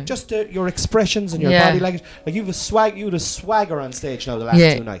sure. Just your expressions and your body language. Like you had a swagger on stage now the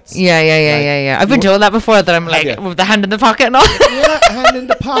last 2 nights. Yeah. I've been told that before, that I'm like with the hand in the pocket and all. Yeah, hand in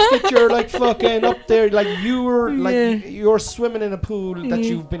the pocket. You're like fucking up there. Like you're swimming in a pool that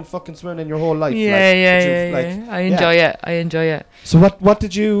you've been fucking swimming in your whole life. Yeah. I enjoy it. So what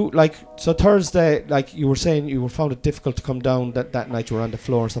did you like? So Thursday, like you were saying, you found it difficult to come down that night. You were on the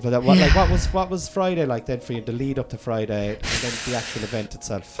floor and stuff like that. What was Friday like then for you? The lead up to Friday and then the actual event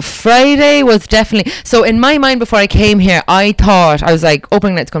itself. Friday was definitely, so in my mind before I came here, I thought, I was like,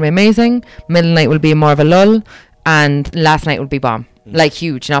 opening night's going to be amazing, middle night will be more of a lull, and last night will be bomb. Like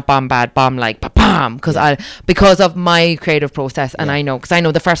huge, not bomb bad, bomb like bam, because of my creative process, and I know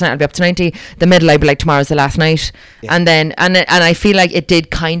the first night I'll be up to 90, the middle I'll be like tomorrow's the last night, and then and I feel like it did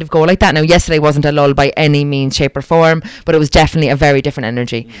kind of go like that. Now yesterday wasn't a lull by any means, shape or form, but it was definitely a very different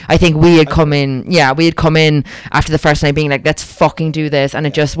energy. I think we had come in after the first night being like, let's fucking do this, and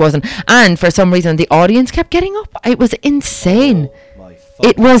it just wasn't, and for some reason the audience kept getting up. It was insane.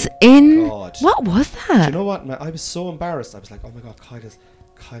 It was God. What was that? Do you know what? I was so embarrassed. I was like, oh my God, Kyla's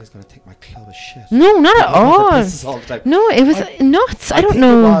going to think my club is shit. No, not at all. No, it was nuts. I don't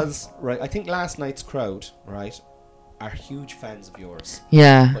know. It was, right. I think last night's crowd, right, are huge fans of yours.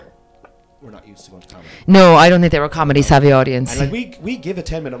 Yeah. But we're not used to going to comedy. No, I don't think they were a comedy savvy audience. And like we give a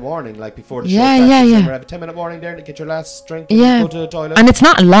 10-minute warning like before the show. Yeah. We have a 10-minute warning there to get your last drink and go to the toilet. And it's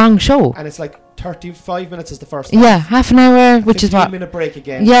not a long show. And it's like 35 minutes is the first. Yeah, half an hour, which is what. 15-minute break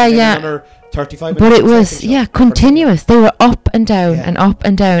again. Yeah. Another 35 minutes. But it was continuous. They were up and down and up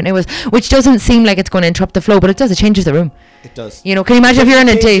and down. It was, which doesn't seem like it's going to interrupt the flow, but it does. It changes the room. It does. You know, can you imagine if you're on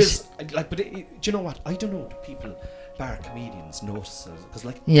a date? Like, but do you know what? I don't know. People, bar comedians, notice because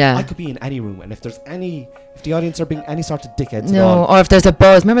like I could be in any room, and if the audience are being any sort of dickheads, or if there's a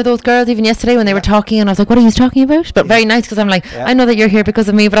buzz. Remember those girls even yesterday when they were talking, and I was like, "What are you talking about?" But very nice, because I'm like, I know that you're here because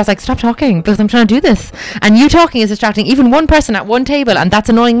of me, but I was like, stop talking because I'm trying to do this, and you talking is distracting even one person at one table, and that's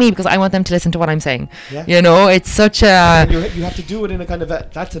annoying me because I want them to listen to what I'm saying. You know, it's such a. And you have to do it in a kind of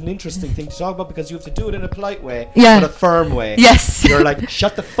that's an interesting thing to talk about, because you have to do it in a polite way, but a firm way. Yes. You're like,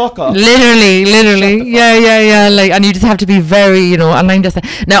 shut the fuck up. Literally. Yeah. Like, and you just have to be very, and I'm just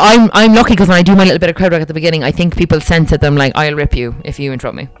now I'm lucky because when I do my little bit of crowd work at the beginning, I think people sense it. I'm like, I'll rip you if you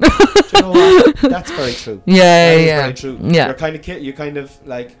interrupt me. Do you know what? That's very true. Yeah. Very true. Yeah. You're kind of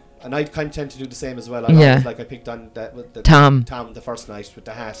like, and I kind of tend to do the same as well. I picked on Tom the first night with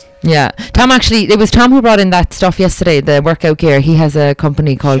the hat. Yeah, Tom, actually, it was Tom who brought in that stuff yesterday, the workout gear. He has a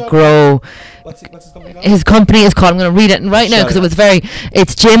company called Grow. What's his company called? His company is called, I'm going to read it right now because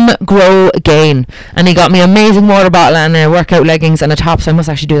it's Gym Grow Gain, and he got me an amazing water bottle and workout leggings and a top, so I must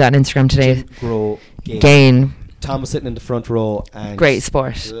actually do that on Instagram today. Gym Grow Gain. Tom was sitting in the front row, and great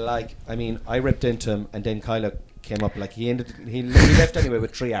sport. Like, I mean, I ripped into him, and then Kyla came up. Like, he left anyway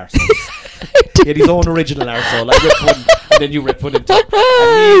with 3 arseholes. He had his own original arsehole. I ripped one, and then you ripped one into him.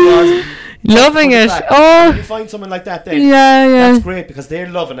 And he was loving it. When you find someone like that, then that's great, because they're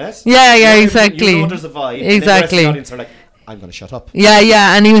loving it. Yeah, exactly. You know there's a vibe. Exactly. And then the rest of the audience are like, I'm going to shut up.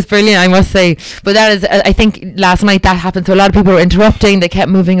 Yeah, and he was brilliant, I must say. But that is, I think last night that happened. So a lot of people were interrupting. They kept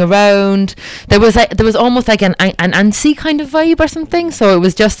moving around. There was almost like an antsy kind of vibe or something. So it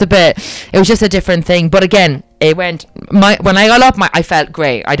was just a different thing. But again, it went. When I got up, I felt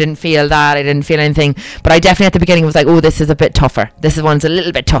great. I didn't feel that. I didn't feel anything. But I definitely at the beginning was like, oh, this is a bit tougher. This one's a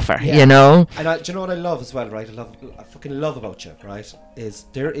little bit tougher, you know. And do you know what I love as well, right? I fucking love about you, right? Is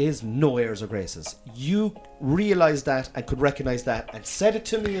there is no airs or graces. You realised that and could recognise that and said it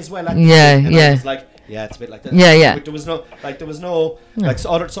to me as well. I was like, it's a bit like that. Yeah. There was no like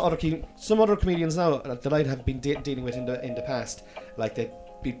some other comedians now that I have been dealing with in the past, like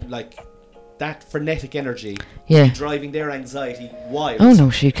that people like that frenetic energy, driving their anxiety wild. Oh no,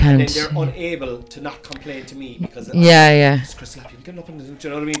 she can't. And then they're unable to not complain to me because it's Chris Lappy, getting up and, do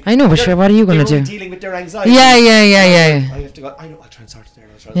you know what I mean? I know, but sure, what are you going to do? Dealing with their anxiety. Yeah. I have to go. I know. I'll try and sort it there.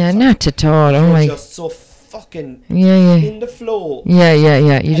 Yeah, not at all. Oh my. Just so fucking in the flow.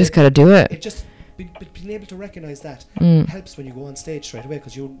 Yeah. You just gotta do it. It just being able to recognise that helps when you go on stage straight away,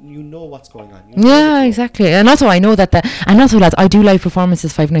 because you know what's going on. Exactly. And also I know that and also, lads, I do live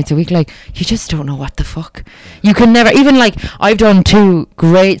performances 5 nights a week. Like, you just don't know what the fuck. You can never, even like I've done 2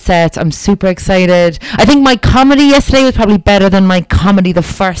 great sets. I'm super excited. I think my comedy yesterday was probably better than my comedy the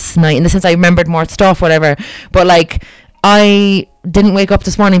first night, in the sense I remembered more stuff, whatever. But like, didn't wake up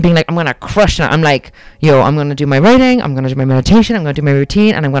this morning being like, I'm going to crush it. I'm like, I'm going to do my writing, I'm going to do my meditation, I'm going to do my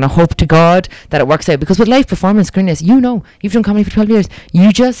routine, and I'm going to hope to God that it works out. Because with live performance, Cornelius, you've done comedy for 12 years.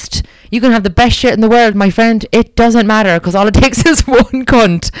 You can have the best shit in the world, my friend. It doesn't matter, because all it takes is one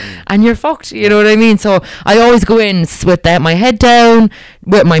cunt and you're fucked. You know what I mean? So I always go in with my head down,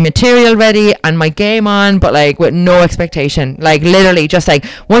 with my material ready and my game on, but like with no expectation. Like literally just like,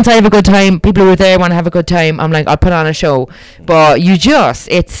 once I have a good time, people who are there want to have a good time, I'm like, I'll put on a show. But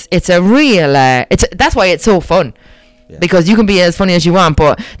it's a real that's why it's so fun. Because you can be as funny as you want,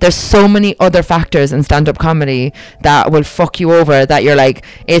 but there's so many other factors in stand-up comedy that will fuck you over, that you're like,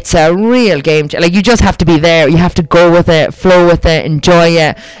 it's a real game like, you just have to be there. You have to go with it, flow with it, enjoy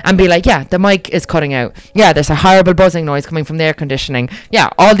it, and be like, the mic is cutting out, there's a horrible buzzing noise coming from the air conditioning,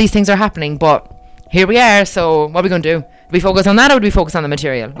 all these things are happening, but here we are. So what are we going to do? Do we focus on that, or do we focus on the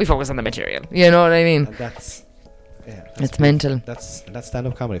material? We focus on the material, you know what I mean? And that's it's mental. That's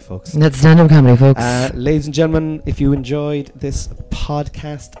stand-up comedy, folks. That's stand-up comedy, folks. Ladies and gentlemen, if you enjoyed this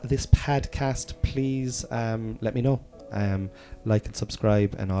podcast, please let me know. Like and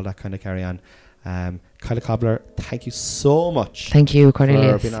subscribe and all that kind of carry on. Kyla Cobbler, thank you so much. Thank you,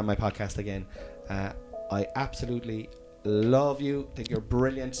 Cornelius, for being on my podcast again. I absolutely love you. Think you're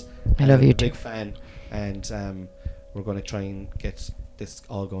brilliant. I love you I'm a too. big fan, and we're going to try and get this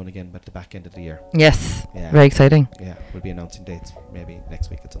all going again at the back end of the year. Yes, very exciting. Yeah, we'll be announcing dates maybe next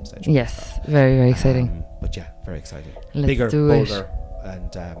week at some stage. Yes, very, very exciting. But very exciting. Let's Bigger, do bolder,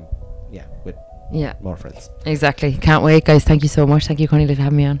 and with more friends. Exactly. Can't wait, guys. Thank you so much. Thank you, Cornelia, for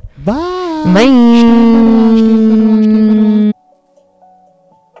having me on. Bye. Bye.